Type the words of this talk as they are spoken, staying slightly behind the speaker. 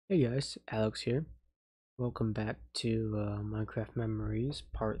Hey guys, Alex here. Welcome back to Minecraft Memories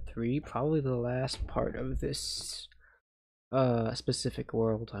Part 3. Probably the last part of this specific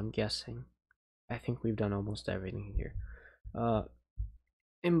world, I'm guessing. I think we've done almost everything here. Uh,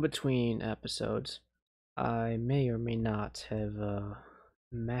 in between episodes, I may or may not have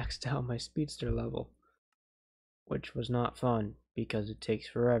maxed out my speedster level, which was not fun because it takes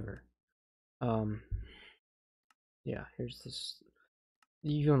forever. Um, yeah, here's this.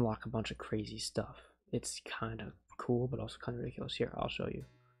 You unlock a bunch of crazy stuff. It's kind of cool, but also kind of ridiculous. Here, I'll show you.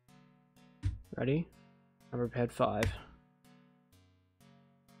 Ready? Number pad 5.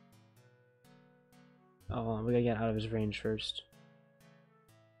 Oh, we gotta get out of his range first.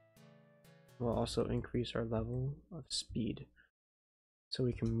 We'll also increase our level of speed so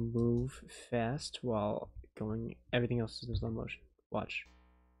we can move fast while going. Everything else is in slow motion. Watch.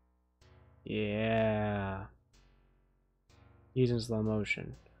 Yeah. He's in slow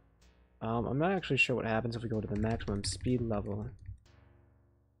motion. I'm not actually sure what happens if we go to the maximum speed level.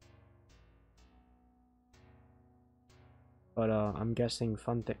 But I'm guessing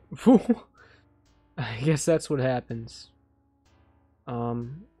fun thing. I guess that's what happens.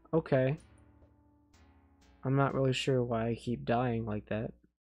 Okay. I'm not really sure why I keep dying like that.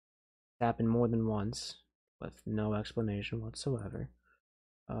 It's happened more than once, with no explanation whatsoever.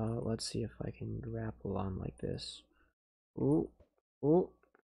 Let's see if I can grapple on like this. Ooh, ooh.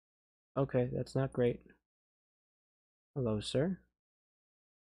 Okay, that's not great. Hello, sir.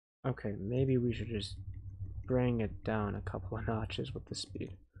 Okay, maybe we should just bring it down a couple of notches with the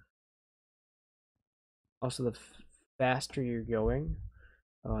speed. Also, the faster you're going,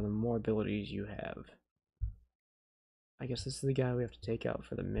 the more abilities you have. I guess this is the guy we have to take out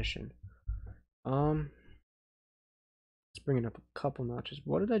for the mission. Let's bring it up a couple notches.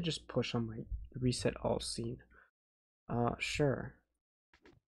 What did I just push on my reset all scene? Sure.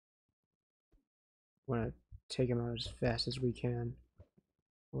 Want to take him out as fast as we can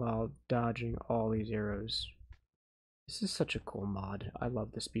while dodging all these arrows. This is such a cool mod. I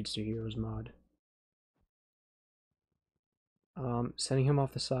love the Speedster Heroes mod. Sending him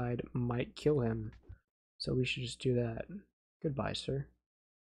off the side might kill him, so we should just do that. Goodbye, sir.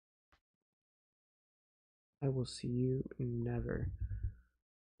 I will see you never.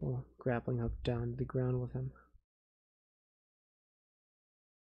 Well, grappling up down to the ground with him.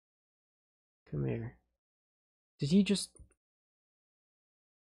 Come here. Did he just...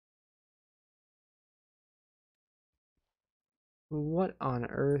 What on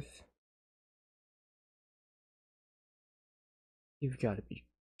earth? You've got to be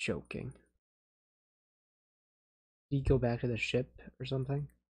joking. Did he go back to the ship or something?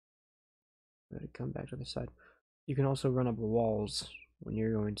 Let it come back to the side. You can also run up walls when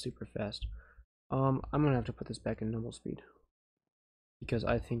you're going super fast. I'm gonna have to put this back in normal speed because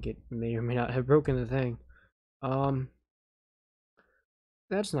I think it may or may not have broken the thing. Um,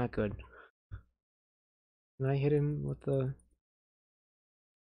 that's not good. Can I hit him with the...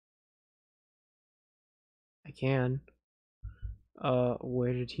 I can.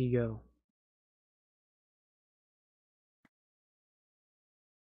 Where did he go?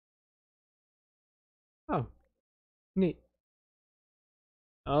 Oh, neat.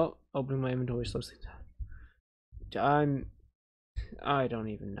 Oh, opening my inventory slows things down. I don't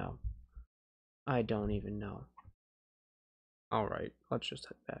even know. I don't even know. Alright, let's just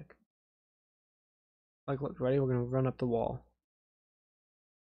head back. Like, look, ready? We're gonna run up the wall.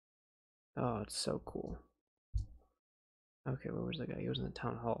 Oh, it's so cool. Okay, where was the guy? He was in the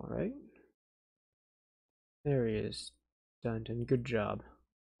town hall, right? There he is. Dun, good job.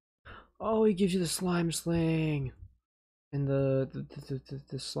 Oh, he gives you the slime sling and the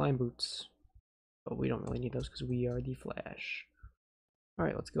slime boots. But we don't really need those because we are the Flash.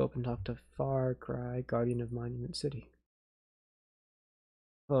 Alright, let's go up and talk to Far Cry, Guardian of Monument City.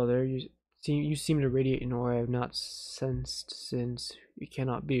 Hello there, you seem to radiate an aura I have not sensed since. You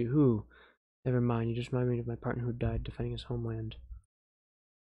cannot be. Who? Never mind, you just remind me of my partner who died defending his homeland.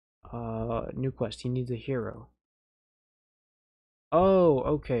 New quest, he needs a hero. Oh,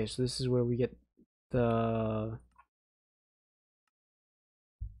 okay, so this is where we get the...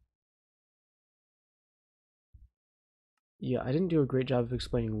 Yeah, I didn't do a great job of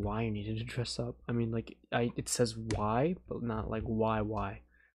explaining why I needed to dress up. I mean, like, it says why, but not like why.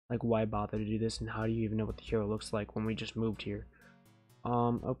 Like, why bother to do this, and how do you even know what the hero looks like when we just moved here?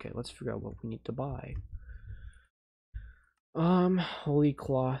 Okay, let's figure out what we need to buy. Holy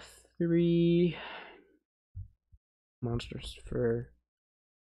Cloth 3. Monsters for...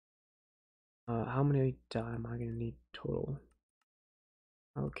 how many dye am I gonna need total?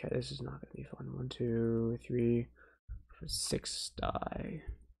 Okay, this is not gonna be fun. 1, 2, 3, 4, 6 dye.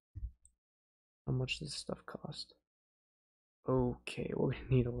 How much does this stuff cost? Okay, we're gonna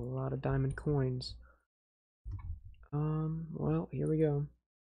need a lot of diamond coins. Well, here we go.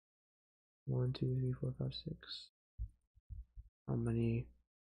 1, 2, 3, 4, 5, 6. How many?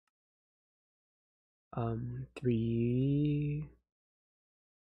 3,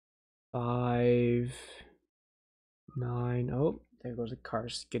 5, 9. Oh, there goes a car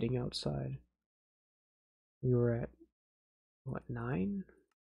skidding outside. We were at what, 9?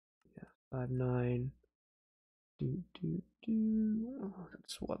 Yeah, 5, 9. Oh,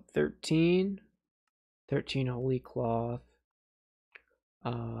 that's what, 13? 13 holy cloth.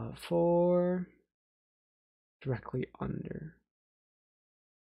 4 directly under.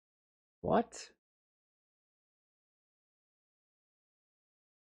 What?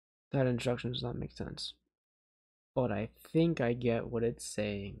 That instruction does not make sense. But I think I get what it's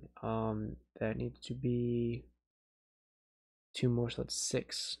saying. That needs to be 2 more, so that's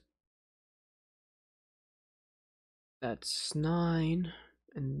 6. That's 9,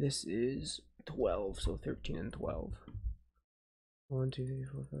 and this is 12, so 13 and 12. 1, 2, 3,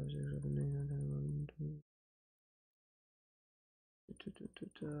 4, 5, 6, 7, 8, 9, 10, 11,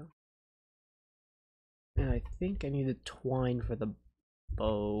 12. And I think I need the twine for the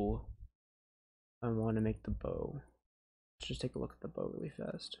bow. I want to make the bow. Let's just take a look at the bow really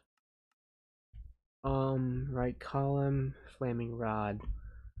fast. Right column, flaming rod.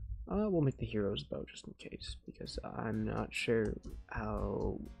 We'll make the hero's bow just in case, because I'm not sure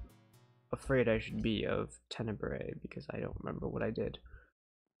how afraid I should be of Tenebrae, because I don't remember what I did.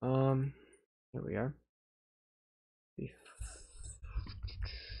 Here we are.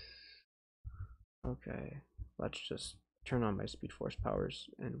 Okay, let's just turn on my speed force powers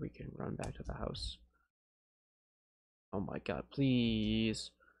and we can run back to the house. Oh my god,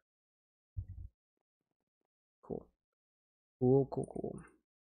 please. Cool. Cool.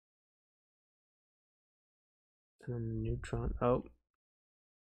 And then neutron. Oh.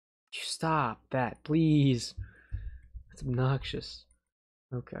 Stop that, please. That's obnoxious.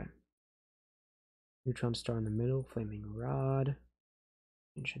 Okay. Neutron star in the middle, flaming rod,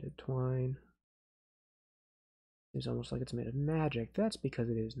 enchanted twine. It's almost like it's made of magic. That's because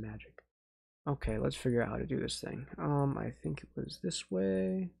it is magic. Okay, let's figure out how to do this thing. I think it was this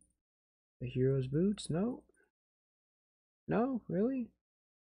way. The hero's boots? No. No, really?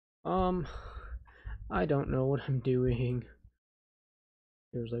 I don't know what I'm doing.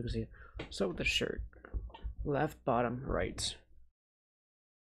 Here's legacy. So the shirt. Left, bottom, right.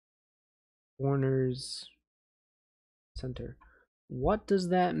 Corners, center. What does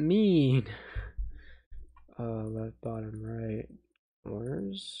that mean? Left, bottom, right.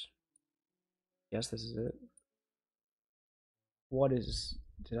 Corners. Yes, this is it. What is...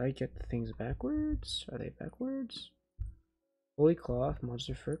 Did I get the things backwards? Are they backwards? Holy cloth,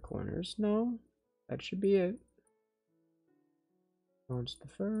 monster fur, corners. No, that should be it. Monster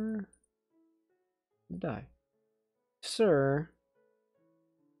fur. Die. Sir.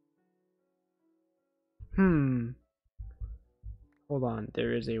 Hold on,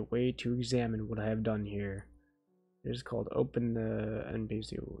 there is a way to examine what I have done here. It is called open the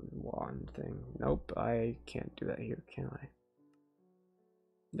NPC wand thing. Nope, I can't do that here, can I?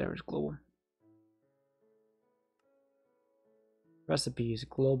 There's global. Recipes,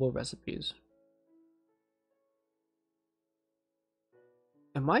 global recipes.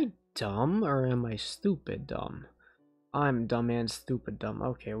 Am I dumb or am I stupid dumb? I'm dumb and stupid dumb.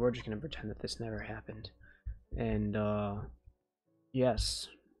 Okay, we're just gonna pretend that this never happened. And, yes,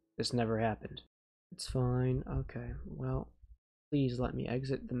 this never happened. It's fine. Okay, well, please let me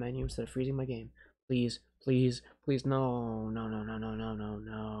exit the menu instead of freezing my game. Please, please, please. No,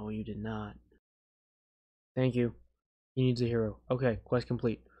 no, you did not. Thank you. He needs a hero. Okay, quest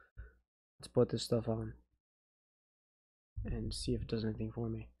complete. Let's put this stuff on and see if it does anything for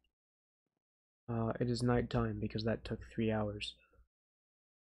me. It is nighttime because that took 3 hours.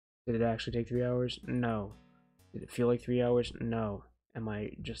 Did it actually take 3 hours? No. Did it feel like 3 hours? No. Am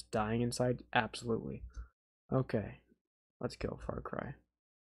I just dying inside? Absolutely. Okay. Let's go, Far Cry.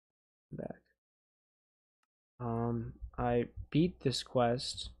 Back. I beat this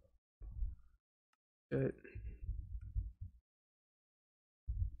quest. Good.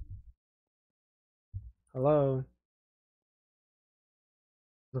 Hello?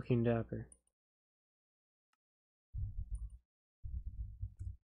 Looking dapper.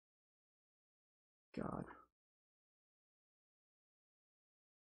 God.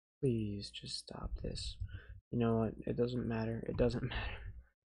 Please just stop this. You know what? It doesn't matter. It doesn't matter.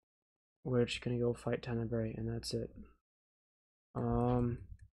 We're just gonna go fight Tenebrae and that's it. Oh,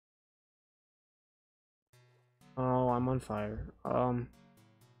 I'm on fire.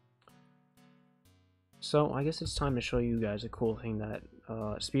 So I guess it's time to show you guys a cool thing that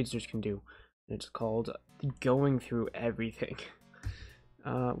speedsters can do. It's called going through everything.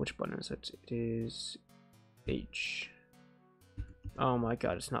 Which button is it? It is H. Oh my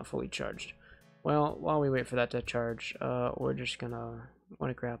god, it's not fully charged. Well, while we wait for that to charge, we're just gonna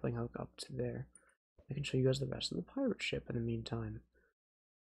want a grappling hook up to there. I can show you guys the rest of the pirate ship in the meantime.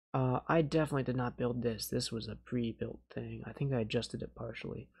 I definitely did not build this. This was a pre-built thing. I think I adjusted it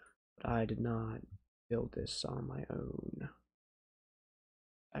partially, but I did not build this on my own.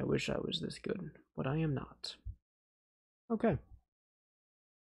 I wish I was this good, but I am not. Okay.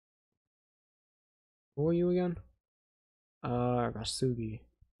 Who are you again? Rasugi.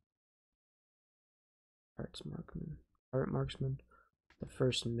 Arts Marksman. Art Marksman. The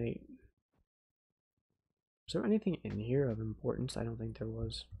first mate. Is there anything in here of importance? I don't think there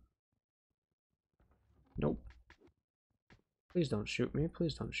was. Nope. Please don't shoot me.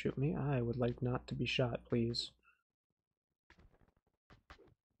 Please don't shoot me. I would like not to be shot, please.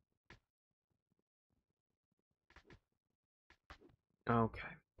 Okay.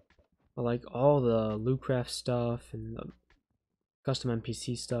 But like all the lootcraft stuff and the custom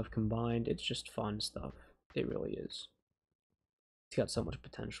NPC stuff combined, it's just fun stuff. It really is. It's got so much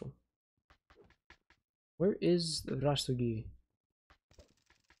potential. Where is Rasugi?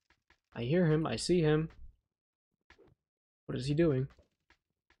 I hear him. I see him. What is he doing?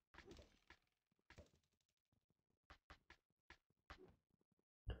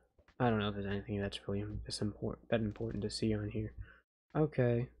 I don't know if there's anything that's really that important to see on here.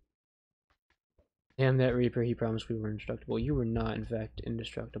 Okay. Damn that Reaper, he promised we were indestructible. You were not, in fact,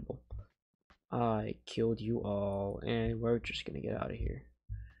 indestructible. I killed you all, and we're just gonna get out of here.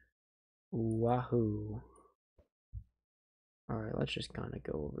 Wahoo. Alright, let's just kind of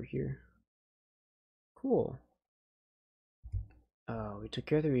go over here. Cool. We took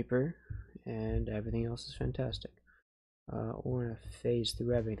care of the Reaper, and everything else is fantastic. We're gonna phase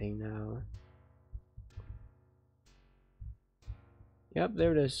through everything now. Yep,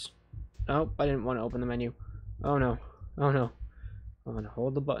 there it is. Oh, I didn't want to open the menu. Oh no. Oh no. I'm gonna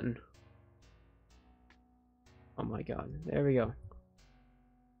hold the button. Oh my god. There we go.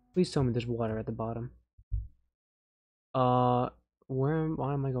 Please tell me there's water at the bottom. Why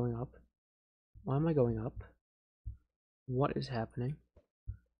am I going up? Why am I going up? What is happening?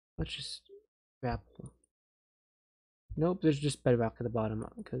 Let's just grapple. Nope, there's just bedrock at the bottom,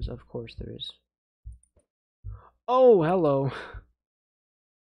 because of course there is. Oh, hello.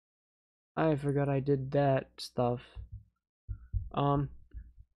 I forgot I did that stuff.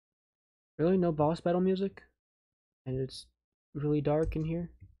 Really no boss battle music? And it's really dark in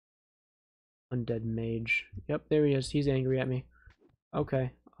here? Undead mage. Yep, there he is. He's angry at me.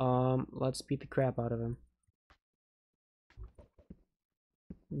 Okay. Let's beat the crap out of him.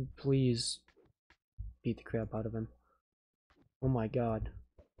 Please beat the crap out of him. Oh my god.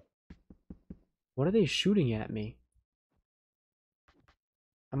 What are they shooting at me?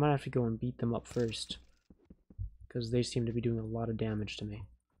 I might have to go and beat them up first, because they seem to be doing a lot of damage to me.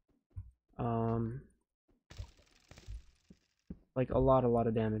 Like a lot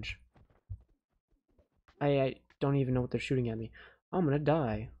of damage. I don't even know what they're shooting at me. I'm gonna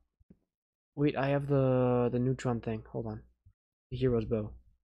die. Wait, I have the neutron thing. Hold on. The hero's bow.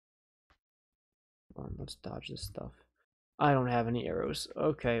 Hold on, let's dodge this stuff. I don't have any arrows.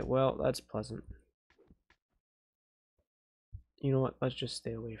 Okay, well, that's pleasant. You know what? Let's just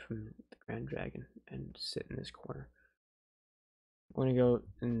stay away from the Grand Dragon and sit in this corner. We're gonna go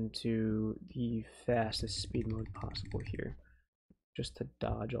into the fastest speed mode possible here, just to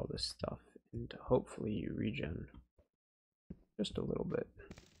dodge all this stuff and hopefully regen just a little bit.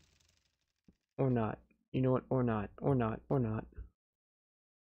 Or not. You know what? Or not. Or not. Or not.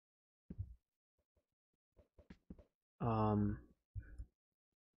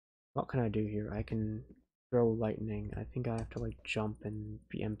 What can I do here? I can throw lightning. I think I have to like jump and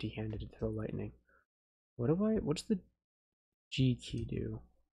be empty-handed to throw lightning. What's the G key do?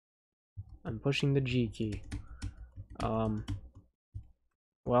 I'm pushing the G key. Well,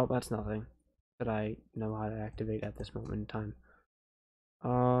 that's nothing that I know how to activate at this moment in time.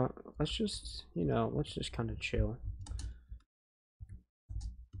 Let's just, let's just kind of chill.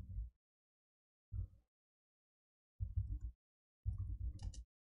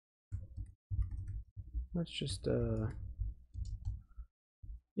 Let's just,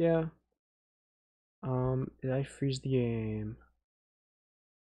 yeah. Did I freeze the game?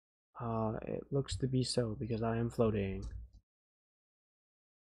 It looks to be so, because I am floating.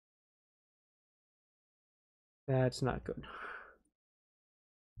 That's not good.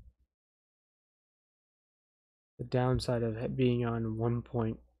 The downside of it being on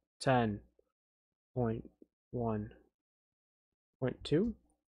 1.10 0.1, 0.2?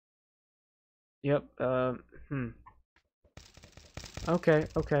 Yep, Okay,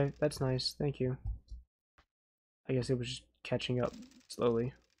 okay, that's nice, thank you. I guess it was just catching up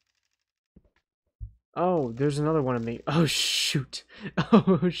slowly. Oh, there's another one of me. Oh, shoot.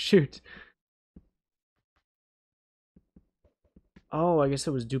 Oh, shoot. Oh, I guess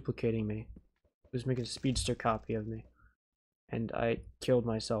it was duplicating me. It was making a speedster copy of me. And I killed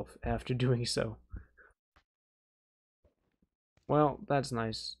myself after doing so. Well, that's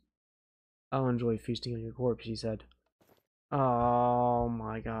nice. I'll enjoy feasting on your corpse, he said. Oh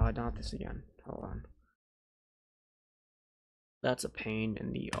my god, not this again. Hold on. That's a pain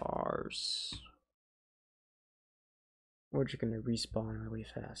in the arse. We're just gonna respawn really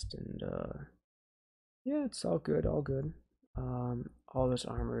fast and yeah, it's all good, all good. All this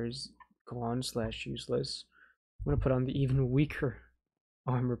armor is gone slash useless. I'm gonna put on the even weaker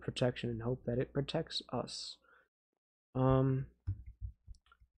armor protection and hope that it protects us. I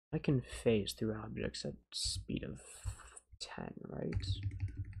can phase through objects at speed of 10, right?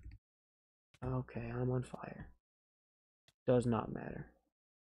 Okay, I'm on fire. Does not matter.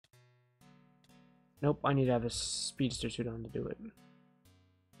 Nope, I need to have a speedster suit on to do it.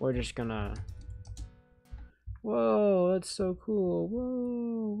 We're just gonna... Whoa, that's so cool.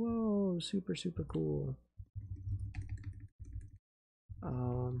 Whoa, whoa, super, super cool.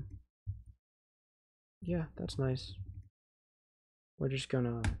 Yeah, that's nice. We're just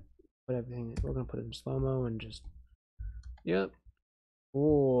gonna put everything, we're gonna put it in slow-mo and just... Yep.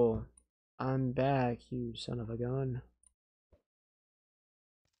 Cool. I'm back, you son of a gun.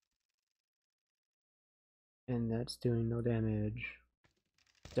 And that's doing no damage.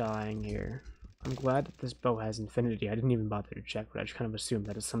 Dying here. I'm glad that this bow has infinity. I didn't even bother to check, but I just kind of assumed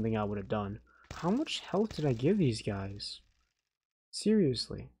that it's something I would have done. How much health did I give these guys?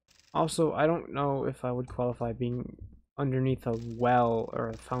 Seriously. Also, I don't know if I would qualify being underneath a well or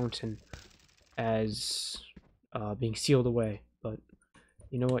a fountain as being sealed away, but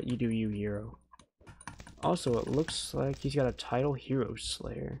you know what? You do you, hero. Also, it looks like he's got a title, Hero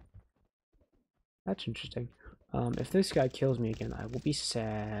Slayer. That's interesting. If this guy kills me again, I will be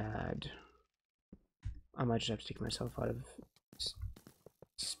sad. I might just have to take myself out of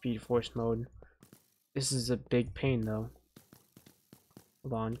Speed Force mode. This is a big pain, though.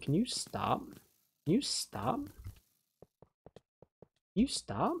 Hold on, can you stop? Can you stop? Can you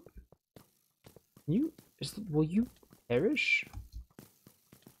stop? Will you perish?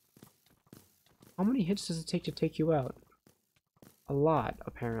 How many hits does it take to take you out? A lot,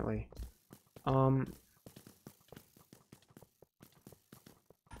 apparently.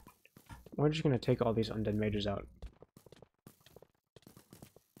 We're just gonna take all these undead mages out.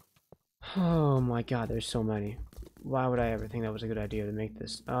 Oh my god, there's so many. Why would I ever think that was a good idea to make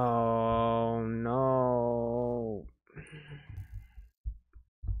this? Oh no.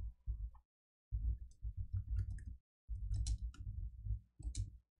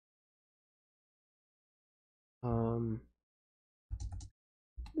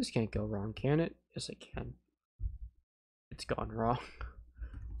 This can't go wrong, can it? Yes, it can. It's gone wrong.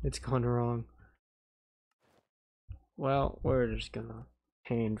 It's gone wrong. Well, we're just gonna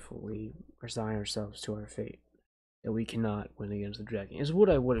painfully resign ourselves to our fate. That we cannot win against the dragon. Is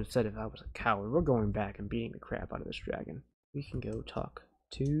what I would have said if I was a coward. We're going back and beating the crap out of this dragon. We can go talk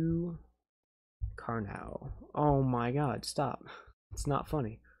to Karnau. Oh my god, stop. It's not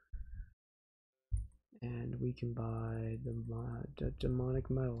funny. And we can buy the demonic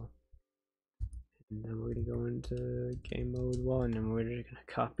metal. And then we're gonna go into game mode 1 and we're just gonna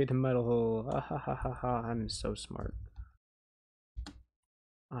copy the metal hole. Ha ha ha ha ha. I'm so smart.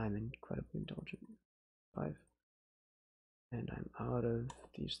 I'm incredibly intelligent. 5. And I'm out of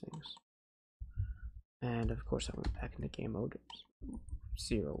these things. And of course I went back into game mode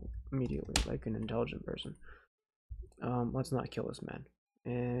 0 immediately, like an intelligent person. Let's not kill this man.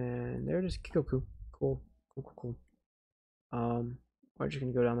 And there it is, Kikoku. Cool. Cool, cool, cool. We're just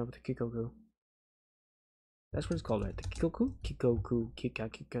gonna go down there with the Kikoku. That's what it's called, right? The Kikoku? Kikoku.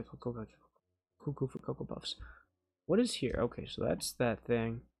 Kikoku. Cuckoo for Cocoa Puffs. What is here? Okay, so that's that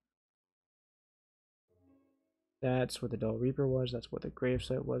thing. That's where the Dull Reaper was. That's what the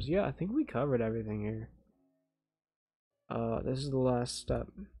gravesite was. Yeah, I think we covered everything here. This is the last step.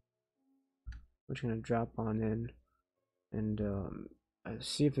 We're just gonna drop on in and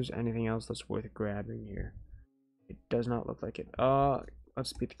see if there's anything else that's worth grabbing here. It does not look like it.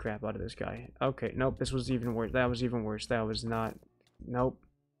 Let's beat the crap out of this guy. Okay, nope, this was even worse. That was even worse. That was not... Nope.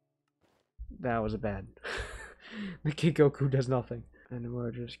 That was a bad. The Kikoku does nothing. And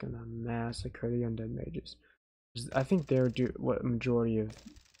we're just gonna massacre the undead mages. I think they're what majority of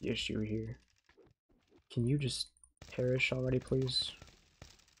the issue here. Can you just perish already, please?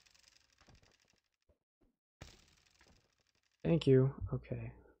 Thank you.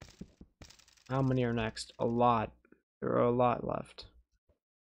 Okay. How many are next? A lot. There are a lot left.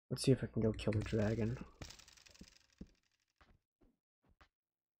 Let's see if I can go kill the dragon.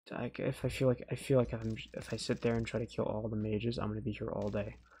 If I feel like if I sit there and try to kill all the mages, I'm gonna be here all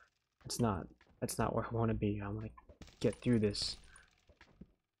day. That's not where I want to be. I want to get through this.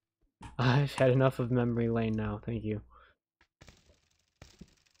 I've had enough of memory lane now. Thank you.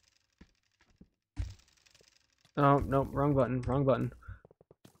 Oh no, wrong button. Wrong button.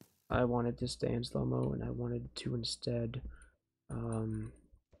 I wanted to stay in slow-mo, and I wanted to instead, I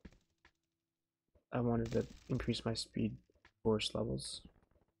wanted to increase my speed force levels.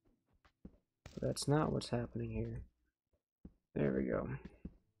 But that's not what's happening here. There we go.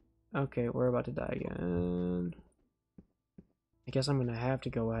 Okay, we're about to die again. I guess I'm gonna have to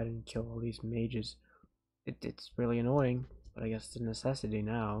go ahead and kill all these mages. It's really annoying, but I guess it's a necessity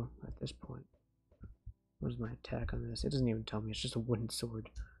now, at this point. What is my attack on this? It doesn't even tell me, it's just a wooden sword.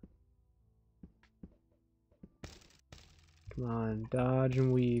 Come on, dodge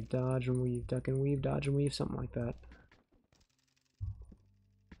and weave, duck and weave, dodge and weave, something like that.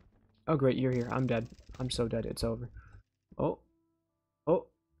 Oh great, you're here. I'm dead. I'm so dead, it's over. Oh. Oh.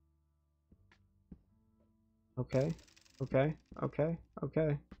 Okay. Okay. Okay.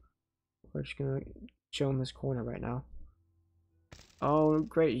 Okay. We're just gonna chill in this corner right now. Oh,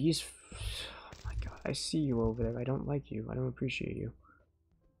 great. He's... Oh my god, I see you over there. I don't like you. I don't appreciate you.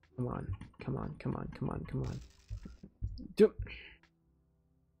 Come on. Come on. Come on. Come on. Come on.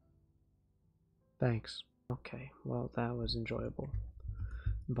 Thanks. Okay, well, that was enjoyable.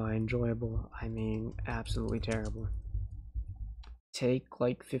 By enjoyable, I mean absolutely terrible. Take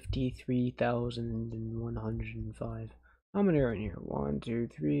like 53,105. How many are in here? 1, 2,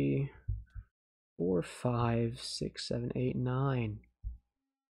 3, 4, 5, 6, 7, 8, 9.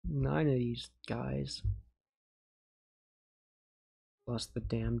 9 of these guys. Plus the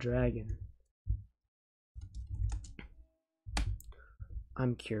damn dragon.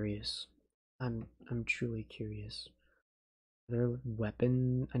 I'm curious. I'm truly curious. Their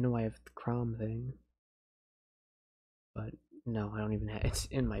weapon, I know I have the Crom thing. But no, I don't even have it's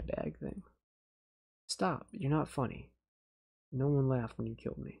in my bag thing. Stop, you're not funny. No one laughed when you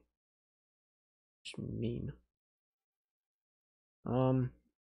killed me. Just mean. I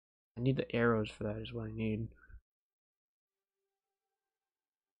need the arrows for that is what I need.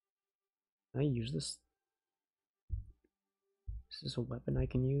 Can I use this? Is this a weapon I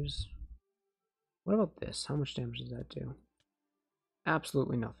can use? What about this? How much damage does that do?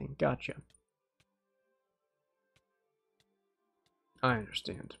 Absolutely nothing. Gotcha. I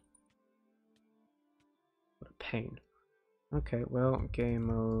understand. What a pain. Okay, well, game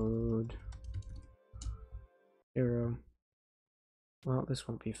mode 0. Well, this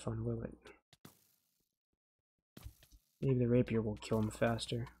won't be fun, will it? Maybe the rapier will kill him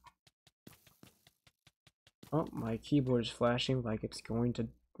faster. Oh, my keyboard is flashing like it's going to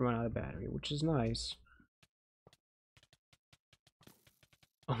run out of battery, which is nice.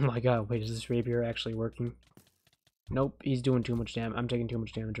 Oh my god, wait, is this rapier actually working? Nope, he's doing too much damage. I'm taking too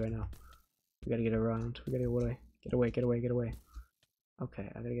much damage right now. We gotta get around. We gotta get away. Get away, get away, get away. Okay,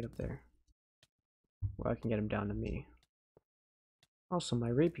 I gotta get up there. Well, I can get him down to me. Also, my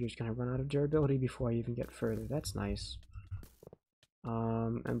rapier's gonna run out of durability before I even get further. That's nice.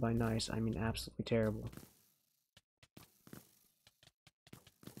 And by nice, I mean absolutely terrible.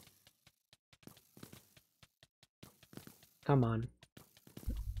 Come on.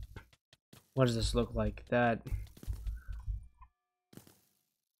 What does this look like? That...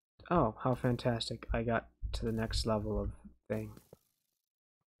 Oh, how fantastic. I got to the next level of thing.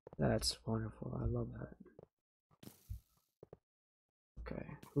 That's wonderful. I love that. Okay,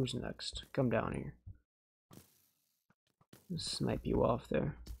 who's next? Come down here. Snipe you off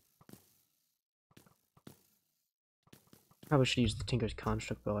there. Probably should use the Tinker's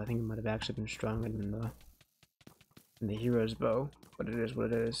Construct bow. I think it might have actually been stronger than the hero's bow, but it is what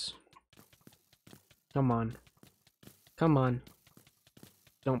it is. Come on. Come on.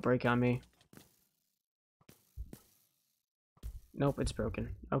 Don't break on me. Nope, it's broken.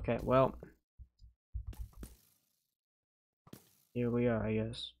 Okay, well. Here we are, I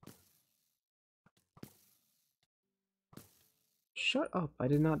guess. Shut up, I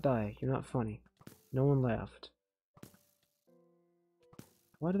did not die. You're not funny. No one laughed.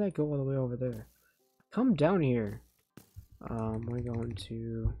 Why did I go all the way over there? Come down here. We're going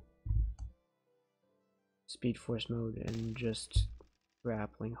to Speed Force mode and just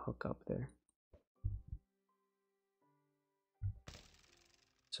grappling hook up there.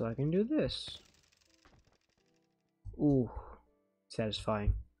 So I can do this. Ooh,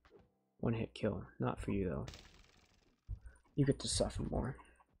 satisfying. One hit kill. Not for you though. You get to suffer more.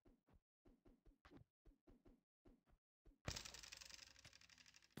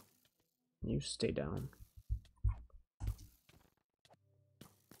 You stay down.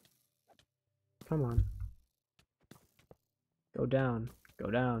 Come on. Go down. Go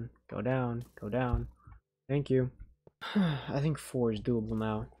down. Go down. Go down. Thank you. I think 4 is doable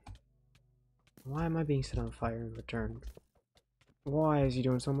now. Why am I being set on fire in return? Why is he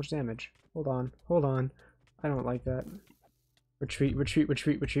doing so much damage? Hold on. Hold on. I don't like that. Retreat, retreat,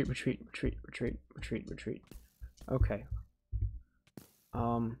 retreat, retreat, retreat, retreat, retreat, retreat, retreat. Okay.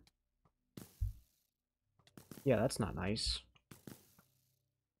 Yeah, that's not nice.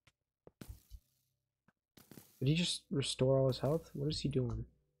 Did he just restore all his health? What is he doing?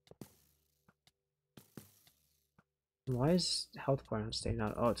 Why is health bar not staying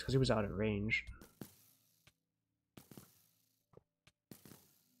out? Oh, it's because he was out of range.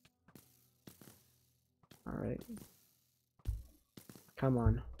 Alright. Come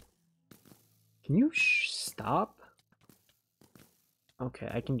on. Can you stop? Okay,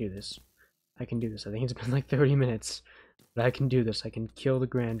 I can do this. I can do this. I think it's been like 30 minutes. But I can do this. I can kill the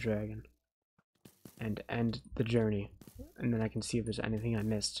Grand Dragon. And end the journey. And then I can see if there's anything I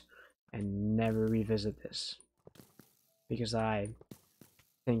missed. And never revisit this. Because I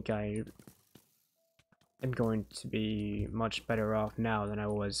think I am going to be much better off now than I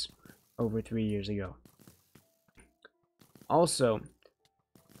was over 3 years ago. Also,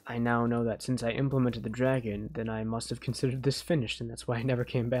 I now know that since I implemented the dragon, then I must have considered this finished, and that's why I never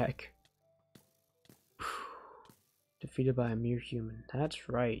came back. Defeated by a mere human. That's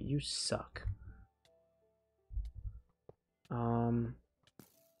right, you suck. And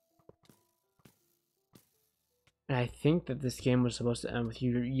I think that this game was supposed to end with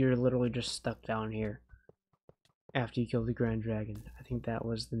you're literally just stuck down here after you kill the Grand Dragon. I think that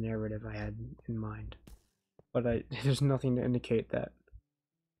was the narrative I had in mind. But there's nothing to indicate that.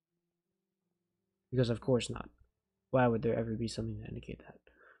 Because of course not. Why would there ever be something to indicate that?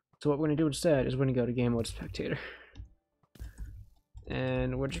 So what we're going to do instead is we're going to go to game mode spectator.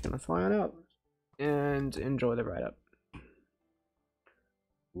 And we're just going to fly on out. And enjoy the ride up.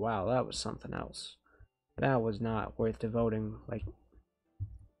 Wow, that was something else. That was not worth devoting like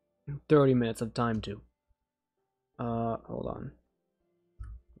 30 minutes of time to. Hold on.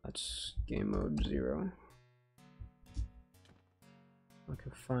 That's game mode 0. I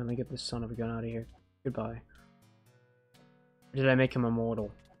can finally get this son of a gun out of here. Goodbye. Did I make him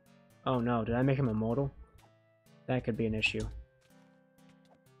immortal? Oh no, did I make him immortal? That could be an issue.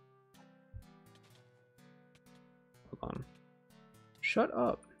 Hold on. Shut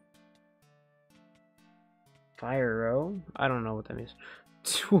up. Pyro? I don't know what that means.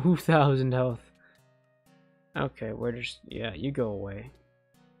 2,000 health. Okay, we're just... yeah, you go away.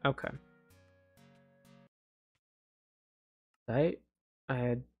 Okay. I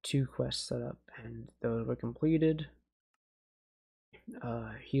had 2 quests set up, and those were completed.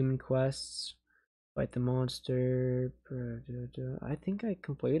 Human quests. Fight the monster. I think I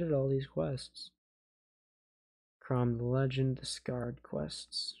completed all these quests. Crom the Legend, the Scarred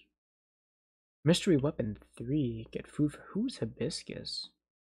quests. Mystery Weapon 3. Get food for... who's Hibiscus?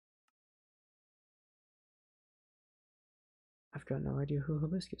 I've got no idea who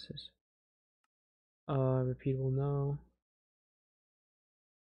Hibiscus is. Repeatable, no.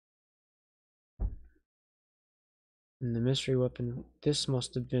 And the mystery weapon, this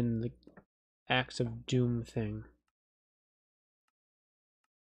must have been the Axe of Doom thing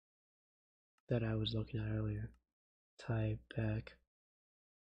that I was looking at earlier. Tie back.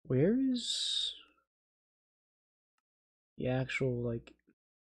 Where is the actual, like,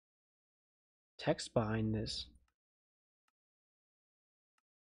 text behind this?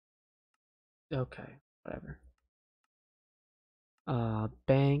 Okay, whatever.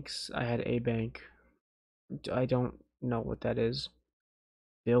 Banks. I had a bank. I don't know what that is.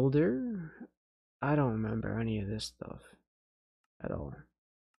 Builder? I don't remember any of this stuff at all.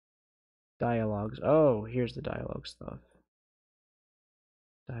 Dialogues. Oh, here's the dialogue stuff.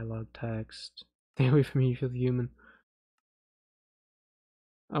 Dialogue text. Stay away from me, you feel human.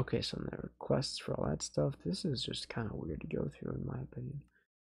 Okay, so there are requests for all that stuff. This is just kind of weird to go through, in my opinion.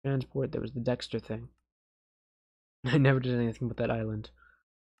 Transport, there was the Dexter thing. I never did anything but that island,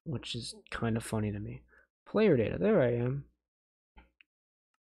 which is kind of funny to me. Player data, there I am.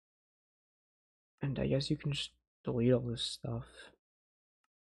 And I guess you can just delete all this stuff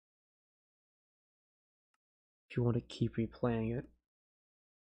if you want to keep replaying it.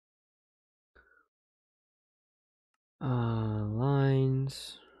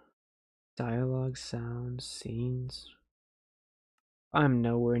 Lines. Dialogue, sounds, scenes. I'm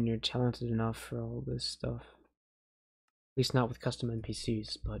nowhere near talented enough for all this stuff. At least not with custom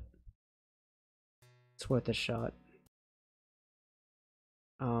NPCs, but it's worth a shot.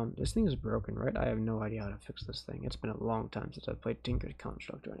 This thing is broken, right? I have no idea how to fix this thing. It's been a long time since I've played Tinker's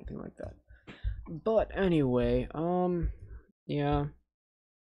Construct or anything like that. But anyway, yeah.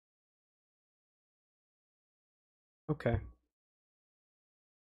 Okay.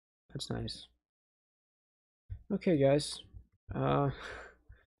 That's nice. Okay, guys. I'm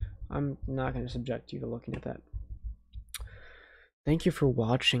not going to subject you to looking at that. Thank you for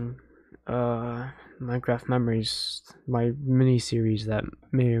watching Minecraft Memories, my mini-series that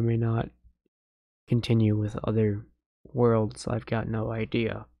may or may not continue with other worlds. I've got no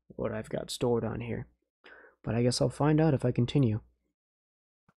idea what I've got stored on here, but I guess I'll find out if I continue.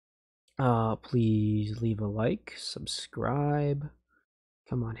 Please leave a like, subscribe.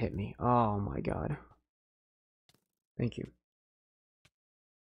 Come on, hit me. Oh my god. Thank you.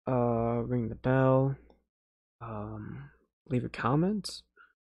 Ring the bell. Leave a comment,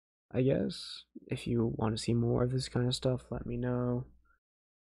 I guess. If you want to see more of this kind of stuff, let me know.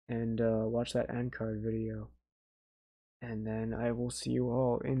 And watch that end card video. And then I will see you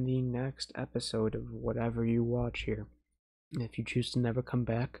all in the next episode of whatever you watch here. And if you choose to never come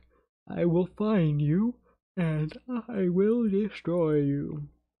back, I will find you and I will destroy you.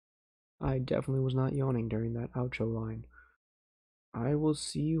 I definitely was not yawning during that outro line. I will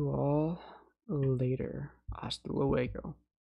see you all later. Hasta luego.